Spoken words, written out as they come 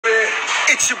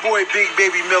It's your boy Big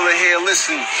Baby Miller here.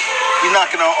 Listen, we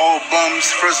knocking on all bums.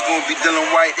 First it's gonna be Dillian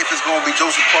Whyte, if it's gonna be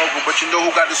Joseph Pogba. But you know who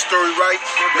got the story right?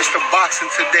 Mr. Boxing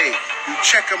Today. You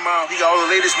check him out. He got all the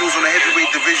latest news on the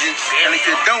heavyweight division. And if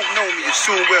you don't know me, you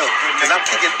soon will, because I'm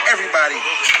kicking everybody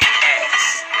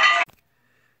ass.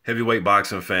 Heavyweight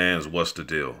boxing fans, what's the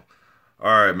deal?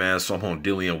 All right, man. So I'm on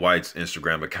Dillian Whyte's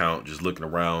Instagram account, just looking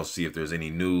around, see if there's any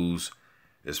news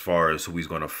as far as who he's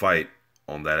going to fight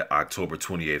on that October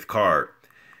 28th card.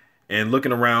 And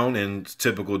looking around, and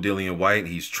typical Dillian Whyte,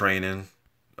 he's training,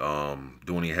 doing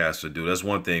what he has to do. That's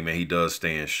one thing, man. He does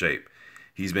stay in shape.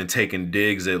 He's been taking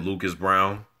digs at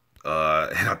Browne,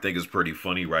 and I think it's pretty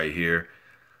funny right here.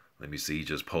 Let me see. He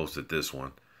just posted this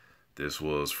one. This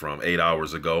was from 8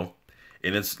 hours ago.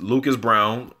 And it's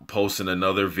Browne posting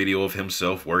another video of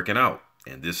himself working out.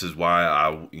 And this is why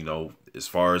I, as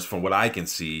far as from what I can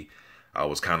see, I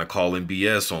was kind of calling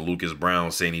BS on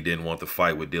Browne, saying he didn't want to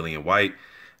fight with Dillian Whyte.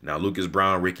 Now,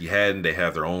 Browne, Ricky Hatton, they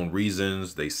have their own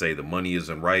reasons. They say the money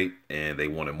isn't right, and they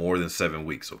wanted more than 7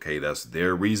 weeks. Okay, that's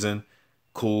their reason.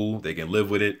 Cool, they can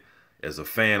live with it. As a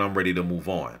fan, I'm ready to move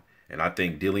on. And I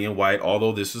think Dillian Whyte,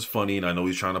 although this is funny, and I know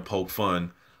he's trying to poke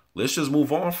fun, let's just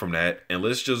move on from that, and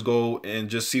let's just go and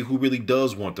just see who really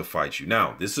does want to fight you.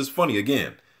 Now, this is funny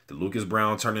again. The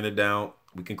Browne turning it down,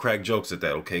 we can crack jokes at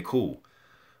that. Okay, cool.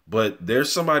 But there's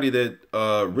somebody that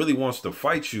really wants to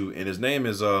fight you, and his name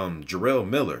is Jarrell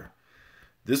Miller.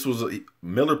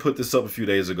 Miller put this up a few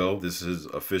days ago. This is his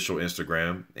official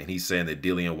Instagram, and he's saying that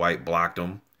Dillian Whyte blocked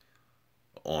him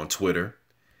on Twitter.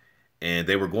 And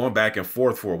they were going back and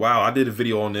forth for a while. I did a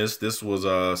video on this. This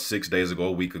was 6 days ago,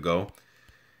 a week ago.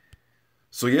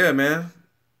 So yeah, man,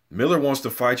 Miller wants to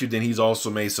fight you. Then he's also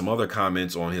made some other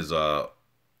comments on his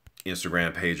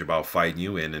Instagram page about fighting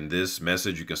you. And in this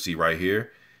message, you can see right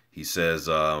here, he says,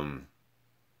 and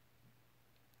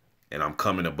I'm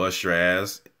coming to bust your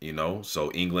ass,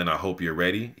 so England, I hope you're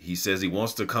ready. He says he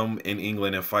wants to come in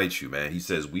England and fight you, man. He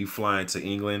says, we flying to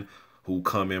England, who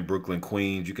come in Brooklyn,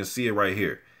 Queens. You can see it right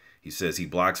here. He says he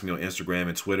blocks me on Instagram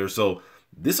and Twitter. So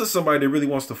this is somebody that really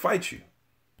wants to fight you.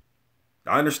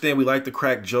 I understand we like to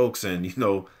crack jokes, and,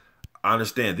 I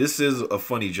understand this is a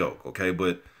funny joke, okay?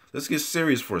 But let's get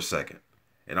serious for a second.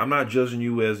 And I'm not judging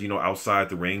you as, outside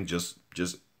the ring, just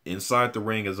inside the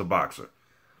ring as a boxer.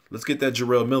 Let's get that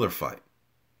Jarrell Miller fight.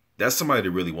 That's somebody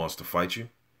that really wants to fight you.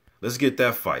 Let's get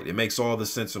that fight. It makes all the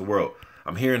sense in the world.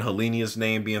 I'm hearing Helenius'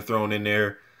 name being thrown in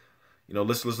there.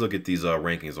 Let's look at these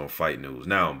rankings on Fight News.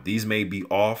 Now, these may be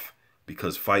off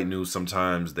because Fight News,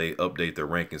 sometimes they update their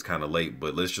rankings kind of late.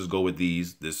 But let's just go with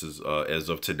these. This is as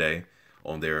of today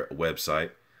on their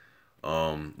website.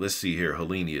 Let's see here.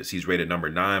 Helenius, he's rated number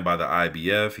 9 by the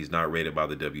IBF. He's not rated by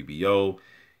the WBO.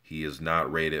 He is not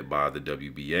rated by the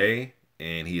WBA,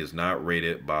 and he is not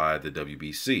rated by the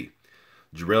WBC.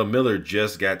 Jarrell Miller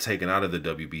just got taken out of the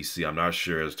WBC. I'm not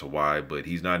sure as to why, but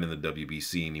he's not in the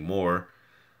WBC anymore.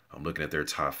 I'm looking at their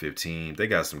top 15. They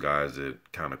got some guys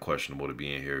that kind of questionable to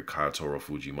be in here. Kaitoro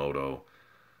Fujimoto.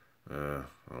 I don't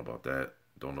know about that.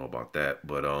 Don't know about that.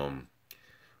 But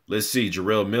let's see.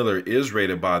 Jarrell Miller is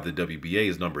rated by the WBA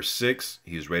is number 6.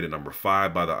 He's rated number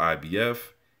 5 by the IBF.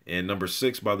 And number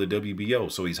 6 by the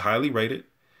WBO. So he's highly rated.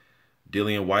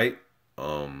 Dillian Whyte,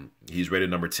 he's rated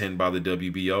number 10 by the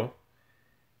WBO.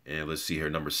 And let's see here,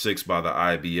 number 6 by the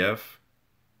IBF.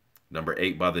 Number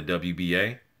 8 by the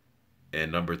WBA.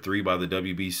 And number 3 by the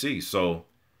WBC. So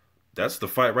that's the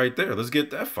fight right there. Let's get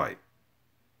that fight.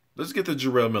 Let's get the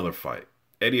Jarrell Miller fight.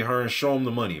 Eddie Hearn, show him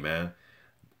the money, man.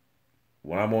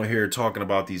 When I'm on here talking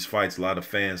about these fights, a lot of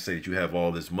fans say that you have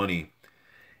all this money.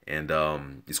 And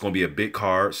it's going to be a big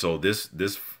card. So this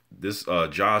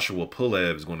Joshua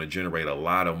Pulev is going to generate a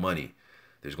lot of money.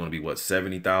 There's going to be, what,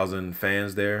 70,000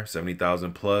 fans there?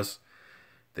 70,000 plus.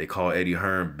 They call Eddie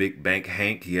Hearn Big Bank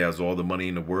Hank. He has all the money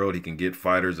in the world. He can get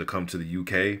fighters to come to the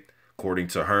UK. According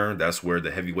to Hearn, that's where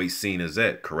the heavyweight scene is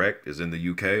at, correct? Is in the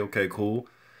UK. Okay, cool.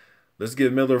 Let's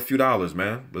give Miller a few dollars,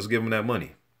 man. Let's give him that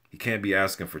money. He can't be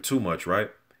asking for too much, right?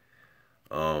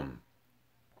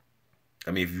 I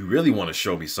mean, if you really want to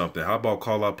show me something, how about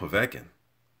call out Povetkin?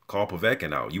 Call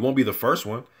Povetkin out. You won't be the first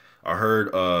one. I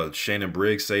heard Shannon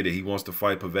Briggs say that he wants to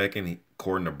fight Povetkin.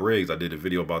 According to Briggs, I did a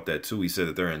video about that too. He said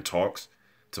that they're in talks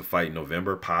to fight in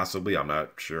November, possibly. I'm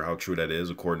not sure how true that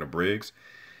is, according to Briggs.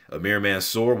 Amir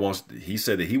Mansour he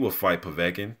said that he will fight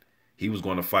Povetkin. He was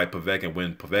going to fight Povetkin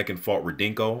when Povetkin fought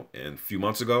Radinko a few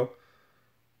months ago.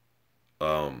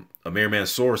 Amir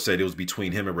Mansour said it was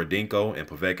between him and Radinko, and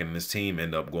Povetkin and his team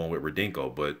end up going with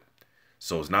Radinko. But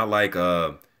so it's not like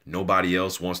nobody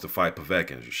else wants to fight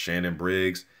Povetkin. Just Shannon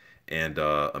Briggs and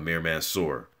Amir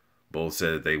Mansour. Both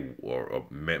said that they or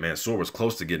Mansour was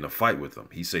close to getting a fight with him.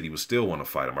 He said he would still want to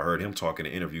fight him. I heard him talk in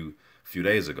an interview a few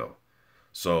days ago.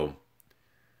 So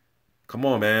come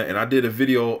on, man. And I did a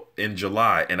video in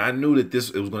July, and I knew that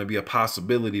it was going to be a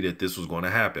possibility that this was going to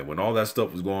happen. When all that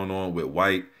stuff was going on with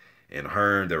Whyte and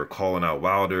Hearn, they were calling out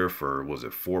Wilder for, was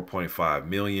it 4.5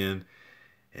 million?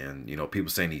 And, you know, people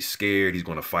saying he's scared, he's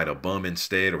going to fight a bum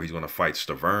instead, or he's going to fight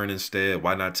Stavern instead.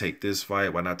 Why not take this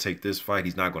fight? Why not take this fight?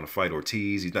 He's not going to fight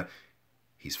Ortiz.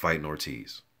 He's fighting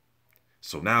Ortiz.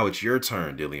 So now it's your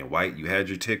turn, Dillian Whyte. You had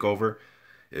your takeover,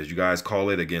 as you guys call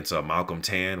it, against Malcolm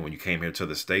Tan when you came here to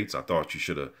the States. I thought you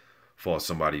should have fought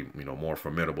somebody, you know, more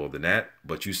formidable than that.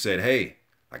 But you said, hey,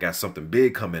 I got something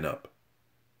big coming up.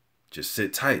 Just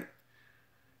sit tight.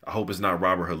 I hope it's not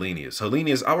Robert Helenius.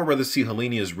 Helenius, I would rather see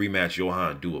Helenius rematch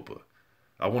Johan Duhaupas.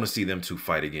 I want to see them two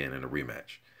fight again in a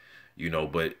rematch. You know,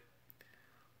 but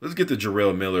let's get the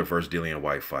Jarrell Miller versus Dillian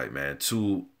Whyte fight, man.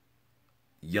 Two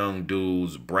young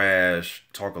dudes, brash,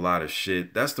 talk a lot of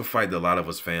shit. That's the fight that a lot of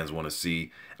us fans want to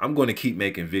see. I'm going to keep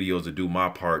making videos to do my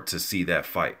part to see that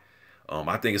fight.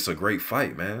 I think it's a great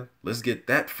fight, man. Let's get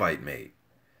that fight made.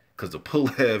 Because the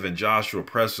Pulev and Joshua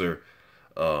Presser,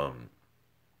 you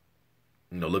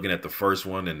know, looking at the first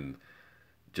one and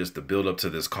just the build up to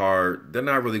this card, they're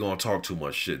not really going to talk too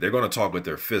much shit. They're going to talk with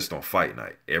their fist on fight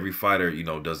night. Every fighter, you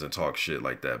know, doesn't talk shit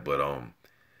like that. But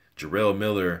Jarrell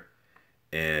Miller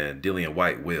and Dillian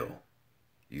Whyte will,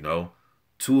 you know.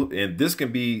 And this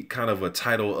can be kind of a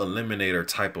title eliminator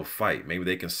type of fight. Maybe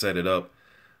they can set it up.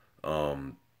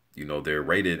 You know, they're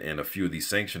rated in a few of these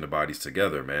sanctioned bodies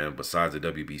together, man, besides the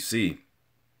WBC.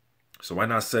 So why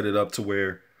not set it up to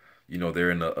where, you know,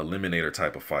 they're in an eliminator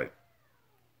type of fight?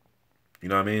 You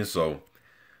know what I mean? So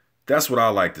that's what I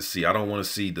like to see. I don't want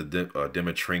to see the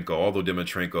Dimitrenko, although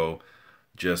Dimitrenko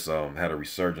just had a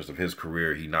resurgence of his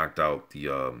career. He knocked out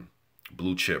the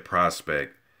blue chip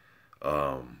prospect,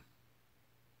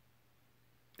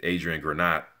 Adrian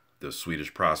Granat, the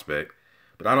Swedish prospect.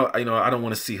 But I don't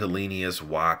want to see Helenius,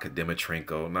 Wach,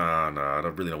 Dimitrenko. Nah, I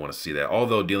really don't want to see that.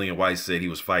 Although Dillian Whyte said he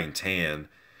was fighting Tan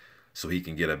so he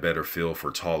can get a better feel for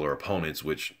taller opponents,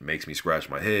 which makes me scratch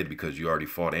my head because you already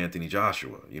fought Anthony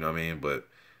Joshua. You know what I mean? But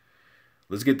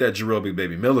let's get that Jarrell Big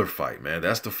Baby Miller fight, man.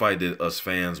 That's the fight that us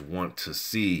fans want to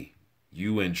see.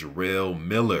 You and Jarrell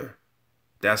Miller.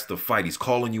 That's the fight. He's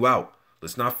calling you out.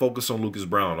 Let's not focus on Lucas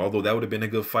Browne, although that would have been a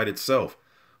good fight itself.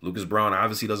 Lucas Browne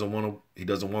obviously doesn't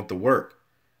want the work.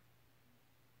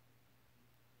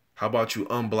 How about you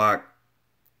unblock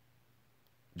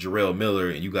Jarrell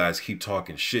Miller and you guys keep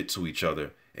talking shit to each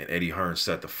other and Eddie Hearn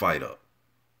set the fight up?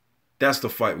 That's the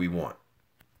fight we want.